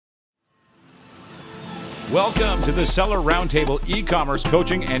Welcome to the Seller Roundtable e-commerce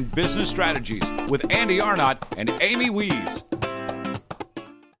coaching and business strategies with Andy Arnott and Amy Wees.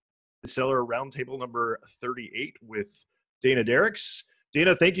 Seller Roundtable number 38 with Dana Derricks.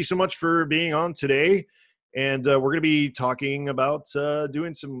 Dana, thank you so much for being on today. And we're going to be talking about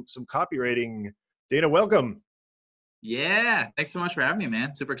doing some copywriting. Dana, welcome. Yeah, thanks so much for having me,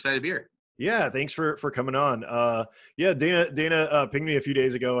 man. Super excited to be here. Yeah, thanks for coming on. Dana pinged me a few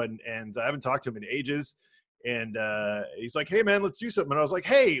days ago, and I haven't talked to him in ages. And he's like, "Hey, man, let's do something." And I was like,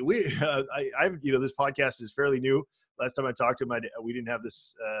 "Hey, this podcast is fairly new. Last time I talked to him, we didn't have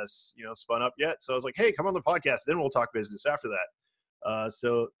this spun up yet. So I was like, "Hey, come on the podcast, then we'll talk business after that."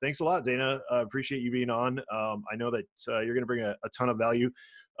 So thanks a lot, Dana. I appreciate you being on. I know that you're going to bring a ton of value.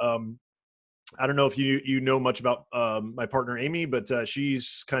 I don't know if you know much about my partner Amy, but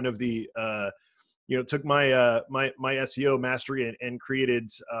she's kind of the took my my SEO mastery and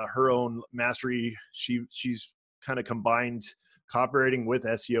created her own mastery. She's kind of combined copywriting with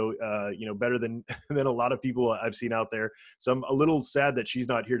SEO, better than a lot of people I've seen out there. So I'm a little sad that she's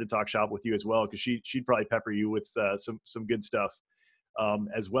not here to talk shop with you as well, because she'd probably pepper you with some good stuff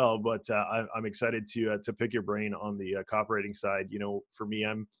as well. But I'm excited to pick your brain on the copywriting side. For me,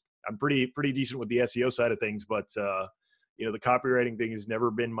 I'm pretty decent with the SEO side of things, but the copywriting thing has never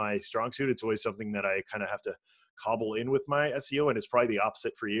been my strong suit. It's always something that I kind of have to cobble in with my SEO, and it's probably the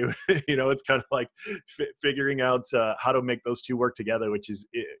opposite for you. It's kind of like figuring out how to make those two work together, which is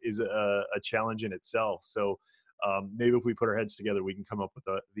a challenge in itself. So maybe if we put our heads together, we can come up with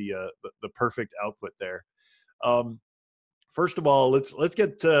the perfect output there. First of all, let's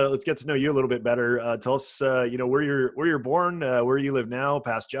get to know you a little bit better. Tell us, where you're born, where you live now,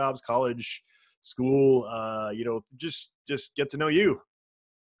 past jobs, college, school. Just get to know you.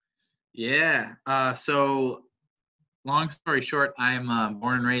 Yeah. So long story short, I'm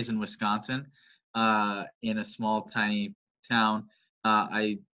born and raised in Wisconsin, in a small, tiny town.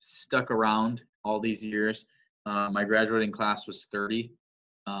 I stuck around all these years. My graduating class was 30.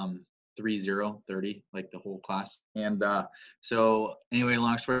 30, like the whole class. And so anyway,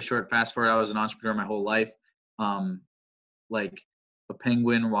 long story short, fast forward, I was an entrepreneur my whole life. Like a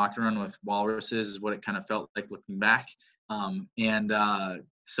penguin walking around with walruses is what it kind of felt like looking back.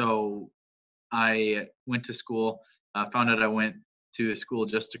 So I went to school, found out I went to a school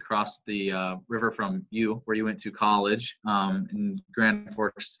just across the river from you, where you went to college, in Grand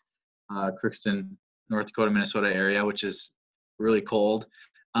Forks, Crookston, North Dakota, Minnesota area, which is really cold.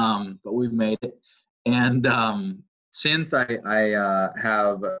 But we've made it. And since I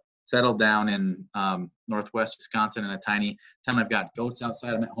have settled down in Northwest Wisconsin in a tiny town, I've got goats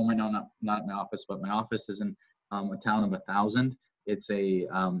outside. I'm at home right now, not at my office, but my office is in a town of 1,000. It's a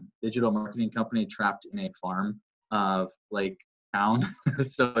digital marketing company trapped in a farm like town.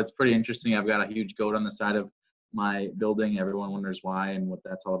 So it's pretty interesting. I've got a huge goat on the side of my building. Everyone wonders why and what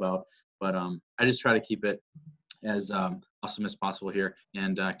that's all about. But I just try to keep it as awesome as possible here,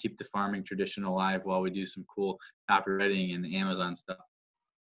 and keep the farming tradition alive while we do some cool copywriting and Amazon stuff.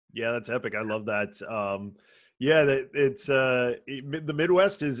 Yeah, that's epic. I love that. It's the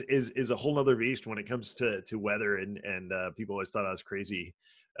Midwest is a whole nother beast when it comes to weather, and people always thought I was crazy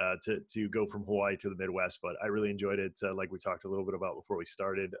to go from Hawaii to the Midwest, but I really enjoyed it. Like we talked a little bit about before we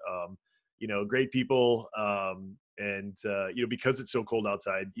started. Great people, and because it's so cold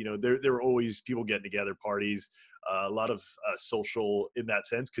outside, there are always people getting together, parties, a lot of social in that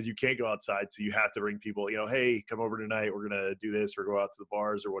sense, because you can't go outside, so you have to bring people. Hey, come over tonight. We're gonna do this, or go out to the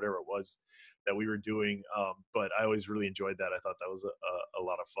bars, or whatever it was that we were doing. But I always really enjoyed that. I thought that was a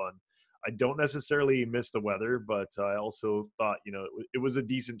lot of fun. I don't necessarily miss the weather, but I also thought, it was a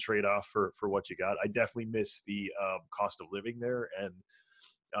decent trade-off for what you got. I definitely miss the cost of living there, and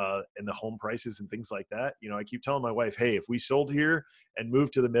the home prices and things like that. I keep telling my wife, hey, if we sold here and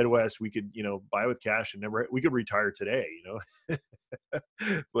moved to the Midwest, we could, buy with cash and we could retire today,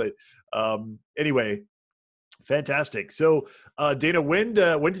 But anyway, fantastic. So Dana, when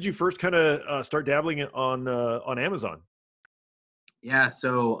did you first kind of start dabbling on Amazon? Yeah.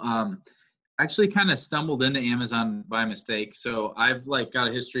 So actually kind of stumbled into Amazon by mistake. So I've got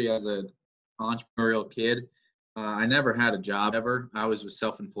a history as an entrepreneurial kid. I never had a job ever. I was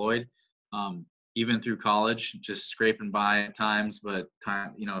self-employed, even through college, just scraping by at times. But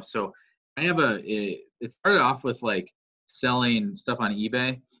so I have it started off with selling stuff on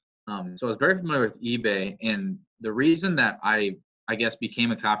eBay. So I was very familiar with eBay, and the reason that I guess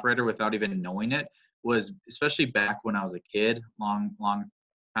became a copywriter without even knowing it was, especially back when I was a kid, long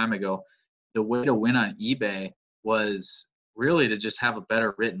time ago, the way to win on eBay was really to just have a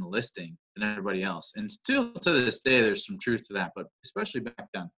better written listing than everybody else. And still to this day, there's some truth to that, but especially back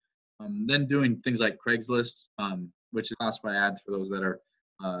then. Then doing things like Craigslist, which is classified ads for those that are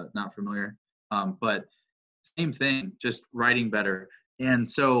not familiar. But same thing, just writing better. And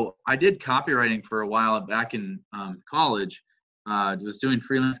so I did copywriting for a while back in college. Was doing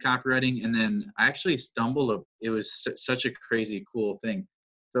freelance copywriting, and then I actually stumbled. It was such a crazy, cool thing.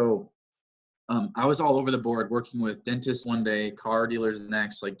 So I was all over the board working with dentists one day, car dealers the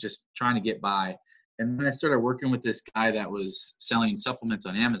next, like just trying to get by. And then I started working with this guy that was selling supplements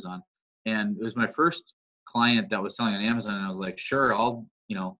on Amazon. And it was my first client that was selling on Amazon. And I was like, sure, I'll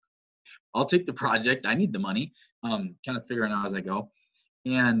take the project. I need the money. Kind of figuring out as I go.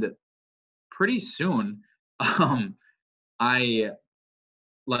 And pretty soon, I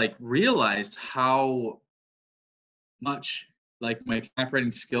like realized how much like my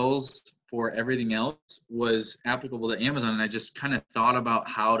copywriting skills for everything else was applicable to Amazon. And I just kind of thought about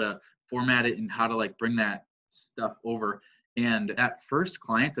how to format it and how to like bring that stuff over. And that first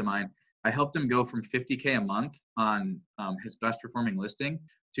client of mine, I helped him go from $50K a month on his best performing listing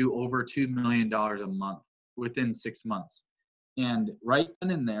to over $2 million a month within 6 months. And right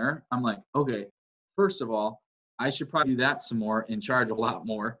then and there, I'm like, okay, first of all, I should probably do that some more and charge a lot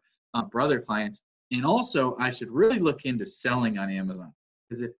more for other clients. And also, I should really look into selling on Amazon,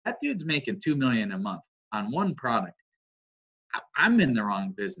 because if that dude's making $2 million a month on one product, I'm in the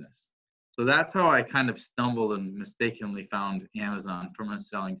wrong business. So that's how I kind of stumbled and mistakenly found Amazon from a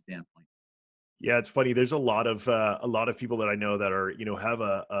selling standpoint. Yeah, it's funny. There's a lot of people that I know that are, have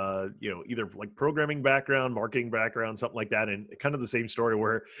a either like programming background, marketing background, something like that. And kind of the same story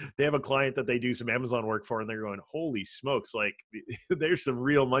where they have a client that they do some Amazon work for and they're going, holy smokes, like there's some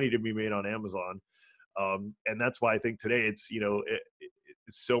real money to be made on Amazon. And that's why I think today it's,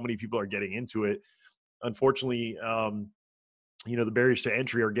 so many people are getting into it. Unfortunately, the barriers to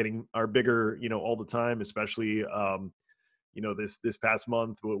entry are bigger, all the time, especially, this past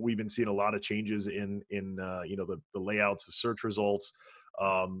month, we've been seeing a lot of changes in the layouts of search results.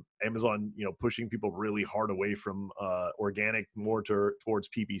 Amazon, pushing people really hard away from organic more towards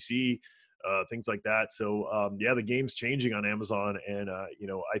PPC, things like that. So the game's changing on Amazon. And,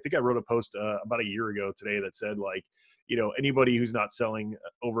 I think I wrote a post about a year ago today that said like, anybody who's not selling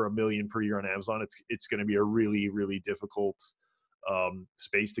over $1 million per year on Amazon, it's going to be a really, really difficult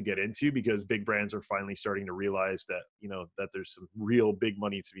space to get into, because big brands are finally starting to realize that, that there's some real big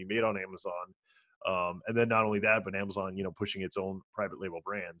money to be made on Amazon. And then not only that, but Amazon, pushing its own private label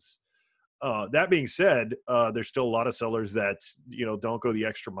brands. That being said, there's still a lot of sellers that, don't go the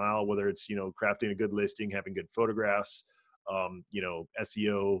extra mile, whether it's, crafting a good listing, having good photographs,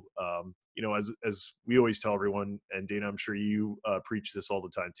 SEO, as we always tell everyone, and Dana, I'm sure you preach this all the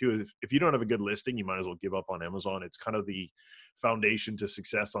time too. If you don't have a good listing, you might as well give up on Amazon. It's kind of the foundation to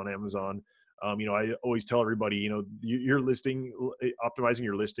success on Amazon. I always tell everybody, your listing, optimizing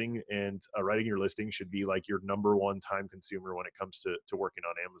your listing and writing your listing should be like your number one time consumer when it comes to working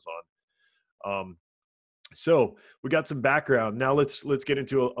on Amazon. So we got some background. Now let's get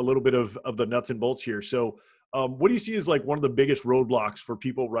into a little bit of the nuts and bolts here. So what do you see as like one of the biggest roadblocks for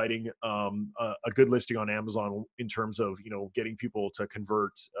people writing a good listing on Amazon in terms of, getting people to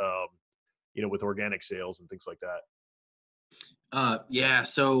convert, with organic sales and things like that?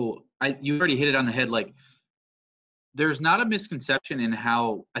 So you already hit it on the head. Like, there's not a misconception in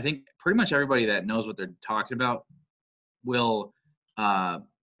how I think pretty much everybody that knows what they're talking about will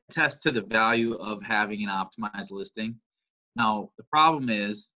attest to the value of having an optimized listing. Now, the problem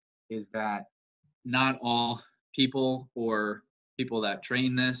is that not all people or people that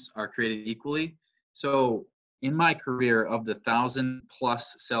train this are created equally. So in my career, of the 1,000+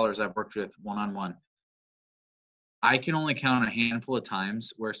 sellers I've worked with one-on-one, I can only count a handful of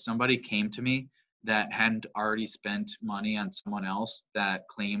times where somebody came to me that hadn't already spent money on someone else that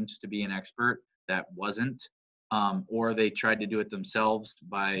claimed to be an expert that wasn't, or they tried to do it themselves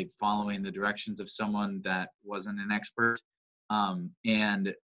by following the directions of someone that wasn't an expert.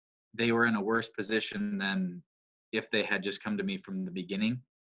 And they were in a worse position than if they had just come to me from the beginning.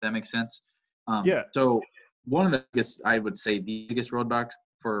 That makes sense? Yeah. So one of the biggest, I would say the biggest roadblocks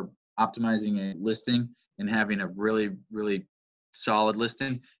for optimizing a listing and having a really, really solid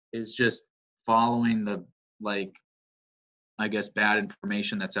listing is just following the, bad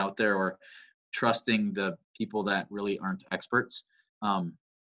information that's out there, or trusting the people that really aren't experts.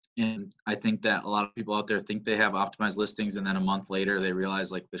 And I think that a lot of people out there think they have optimized listings, and then a month later they realize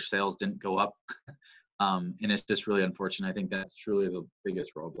like their sales didn't go up. And it's just really unfortunate. I think that's truly the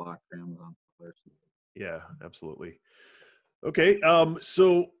biggest roadblock for Amazon sellers. Yeah, absolutely. Okay.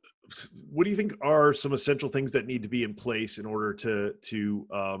 So what do you think are some essential things that need to be in place in order to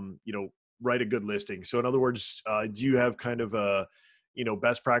write a good listing? So in other words, do you have kind of a,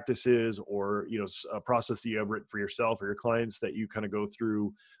 best practices or, a process that you have written for yourself or your clients that you kind of go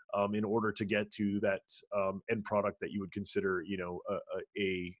through in order to get to that end product that you would consider,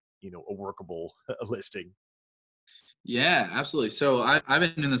 a workable listing? Yeah, absolutely. So I've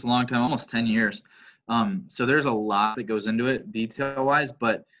been doing this a long time, almost 10 years. So there's a lot that goes into it detail wise,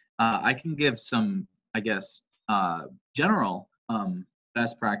 but I can give some, I guess, general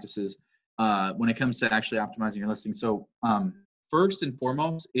best practices when it comes to actually optimizing your listing. So first and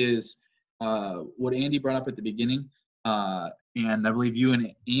foremost is what Andy brought up at the beginning. And I believe you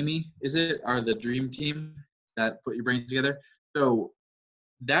and Amy, are the dream team that put your brains together. So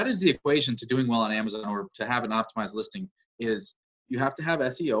that is the equation to doing well on Amazon or to have an optimized listing is you have to have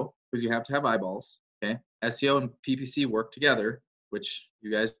SEO because you have to have eyeballs. Okay. SEO and PPC work together, which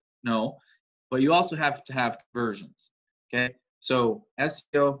you guys know, but you also have to have conversions. Okay. So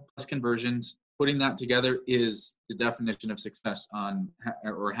SEO plus conversions, putting that together is the definition of success on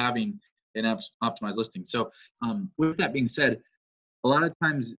or having an optimized listing. So with that being said, a lot of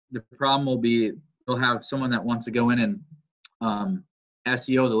times the problem will be you'll have someone that wants to go in and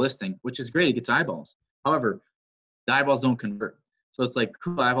SEO the listing, which is great. It gets eyeballs. However, the eyeballs don't convert. So it's like,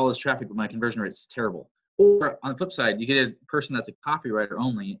 cool, I have all this traffic, but my conversion rate is terrible. Or on the flip side, you get a person that's a copywriter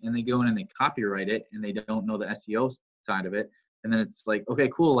only, and they go in and they copyright it, and they don't know the SEO side of it. And then it's like, okay,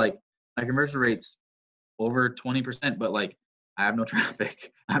 cool, like my conversion rate's over 20%, but like I have no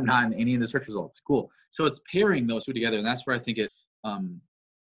traffic. I'm not in any of the search results. Cool. So it's pairing those two together, and that's where I think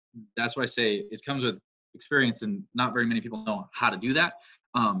that's why I say it comes with experience, and not very many people know how to do that.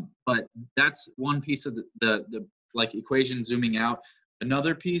 But that's one piece of the like equation zooming out.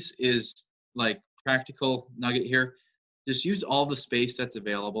 Another piece is like practical nugget here. Just use all the space that's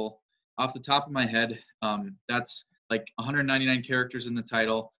available. Off the top of my head, that's like 199 characters in the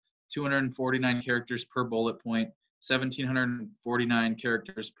title, 249 characters per bullet point, 1,749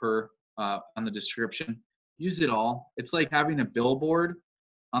 characters per on the description. Use it all. It's like having a billboard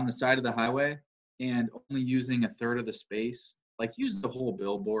on the side of the highway and only using a third of the space. Like use the whole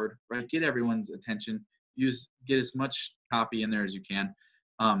billboard, right? Get everyone's attention. Get as much copy in there as you can.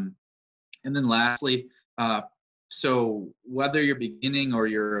 And then lastly, so whether you're beginning or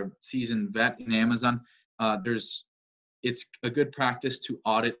you're a seasoned vet in Amazon, it's a good practice to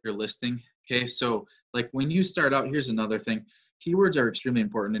audit your listing. Okay, so like when you start out, here's another thing. Keywords are extremely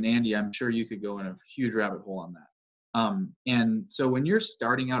important, and Andy, I'm sure you could go in a huge rabbit hole on that. And so when you're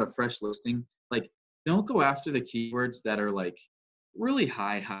starting out a fresh listing, like don't go after the keywords that are like really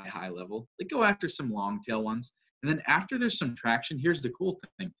high level. Like go after some long tail ones. And then after there's some traction, here's the cool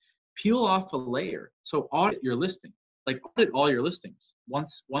thing. Peel off a layer. So audit your listing. Like audit all your listings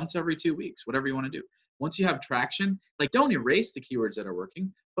once every 2 weeks, whatever you want to do. Once you have traction, like don't erase the keywords that are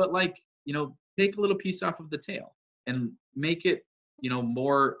working, but like, take a little piece off of the tail and make it,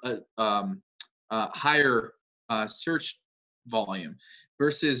 more higher search volume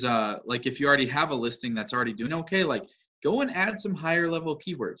versus like if you already have a listing that's already doing okay, like go and add some higher level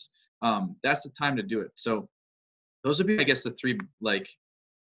keywords. That's the time to do it. So those would be, I guess, the three like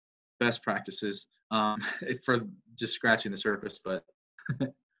best practices for just scratching the surface, but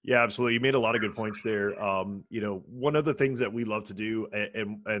Yeah, absolutely. You made a lot of good points there. One of the things that we love to do,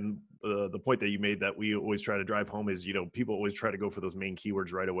 and the point that you made that we always try to drive home is, people always try to go for those main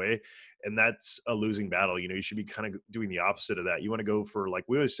keywords right away, and that's a losing battle. You should be kind of doing the opposite of that. You want to go for, like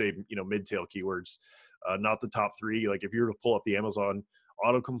we always say, mid-tail keywords, not the top three. Like if you were to pull up the Amazon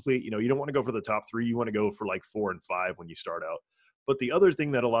autocomplete, you don't want to go for the top three. You want to go for like 4 and 5 when you start out. But the other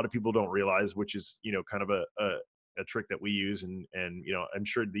thing that a lot of people don't realize, which is, kind of a trick that we use, and I'm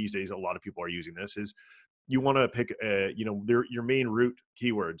sure these days a lot of people are using this, is you want to pick your main root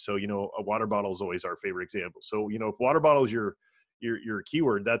keyword. So a water bottle is always our favorite example. So if water bottle is your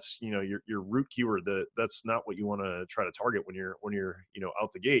keyword, that's your root keyword. That's not what you want to try to target when you're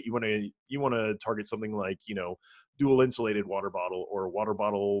out the gate. You want to target something like dual insulated water bottle, or water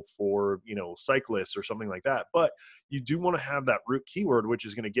bottle for cyclists or something like that. But you do want to have that root keyword, which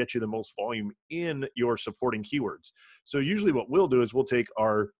is going to get you the most volume in your supporting keywords. So usually what we'll do is we'll take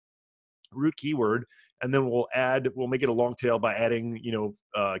our root keyword, and then we'll make it a long tail by adding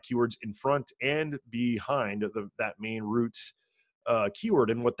keywords in front and behind that main root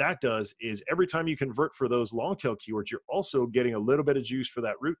keyword. And what that does is every time you convert for those long tail keywords, you're also getting a little bit of juice for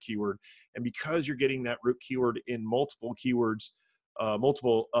that root keyword. And because you're getting that root keyword in multiple keywords,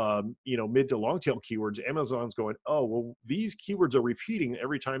 mid to long tail keywords, Amazon's going, oh, well, these keywords are repeating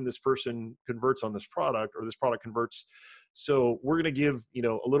every time this person converts on this product, or this product converts. So we're going to give,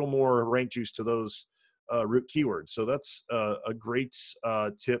 a little more rank juice to those root keywords. So that's a great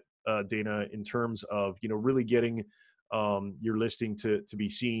tip, Dana, in terms of, really getting your listing to be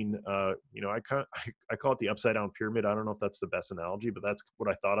seen. I call it the upside down pyramid. I don't know if that's the best analogy, but that's what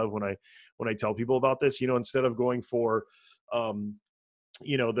I thought of when I tell people about this. Instead of going for the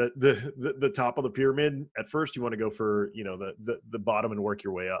top of the pyramid at first, you want to go for the bottom and work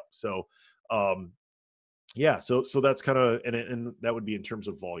your way up. So so that's kind of, and that would be in terms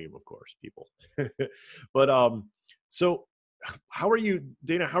of volume, of course, people. But so how are you,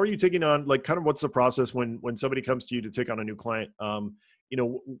 Dana, how are you taking on, like, kind of what's the process when somebody comes to you to take on a new client?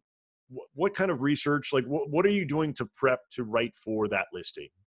 What kind of research, like what are you doing to prep to write for that listing?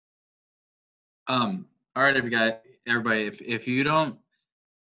 All right, everybody, if you don't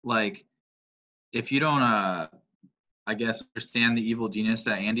I guess, understand the evil genius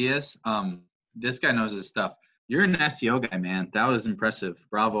that Andy is, this guy knows his stuff. You're an SEO guy, man. That was impressive.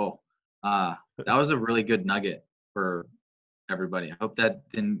 Bravo. That was a really good nugget for everybody. I hope that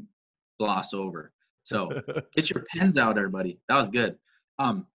didn't gloss over. So get your pens out, everybody. That was good.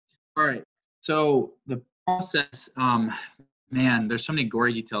 All right. So the process, man, there's so many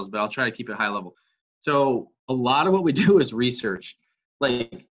gory details, but I'll try to keep it high level. So a lot of what we do is research.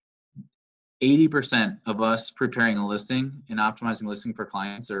 Like 80% of us preparing a listing and optimizing listing for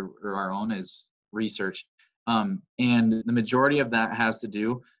clients or our own is research. And the majority of that has to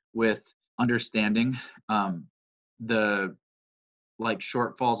do with understanding the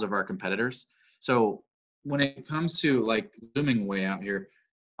shortfalls of our competitors. So when it comes to zooming way out here,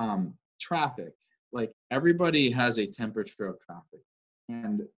 traffic, everybody has a temperature of traffic,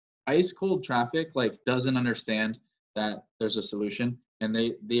 and ice cold traffic doesn't understand that there's a solution, and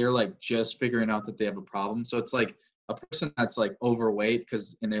they are just figuring out that they have a problem. So it's like a person that's overweight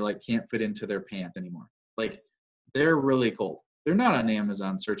and they can't fit into their pants anymore. They're really cold. They're not on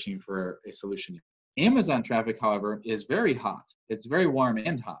Amazon searching for a solution yet. Amazon traffic, however, is very hot. It's very warm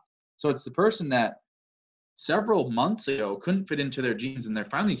and hot. So it's the person that several months ago couldn't fit into their jeans, and they're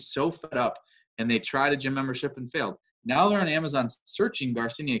finally so fed up, and they tried a gym membership and failed. Now they're on Amazon searching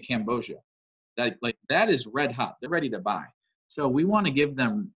Garcinia Cambogia. That is red hot. They're ready to buy. So we want to give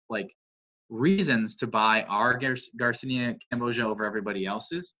them reasons to buy our Garcinia Cambogia over everybody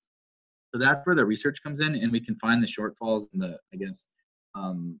else's. So that's where the research comes in, and we can find the shortfalls and the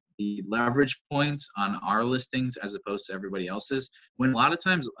leverage points on our listings as opposed to everybody else's. When a lot of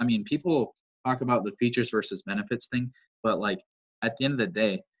times, people talk about the features versus benefits thing, but at the end of the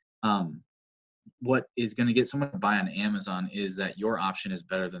day, what is going to get someone to buy on Amazon is that your option is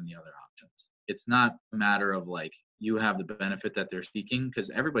better than the other options. It's not a matter of you have the benefit that they're seeking, because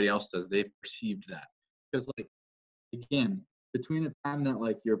everybody else does. They've perceived that. Because again, between the time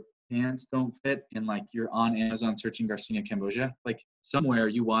that your pants don't fit and you're on Amazon searching Garcinia Cambogia, somewhere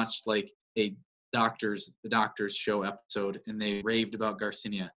you watched the doctor's show episode and they raved about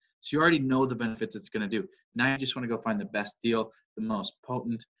Garcinia. So you already know the benefits it's going to do. Now you just want to go find the best deal, the most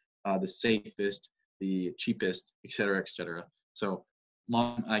potent, the safest, the cheapest, et cetera, et cetera. So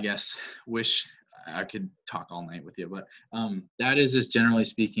I guess, wish I could talk all night with you, but that is just generally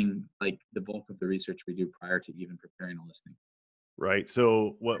speaking, the bulk of the research we do prior to even preparing a listing. Right.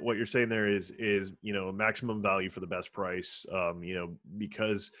 So what you're saying there is maximum value for the best price,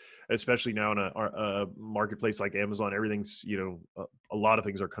 because especially now in a marketplace like Amazon, everything's, a lot of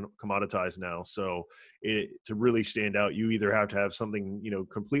things are commoditized now. So to really stand out, you either have to have something,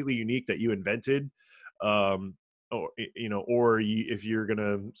 completely unique that you invented, if you're going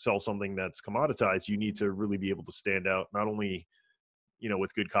to sell something that's commoditized, you need to really be able to stand out, not only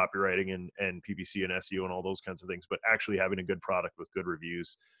with good copywriting and PPC and SEO and all those kinds of things, but actually having a good product with good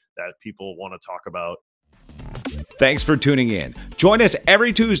reviews that people want to talk about. Thanks for tuning in. Join us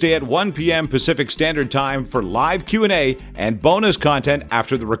every Tuesday at 1 p.m. Pacific Standard Time for live Q&A and bonus content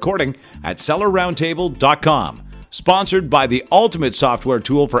after the recording at sellerroundtable.com. Sponsored by the ultimate software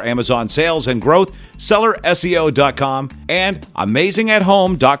tool for Amazon sales and growth, sellerseo.com and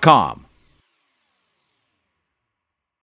amazingathome.com.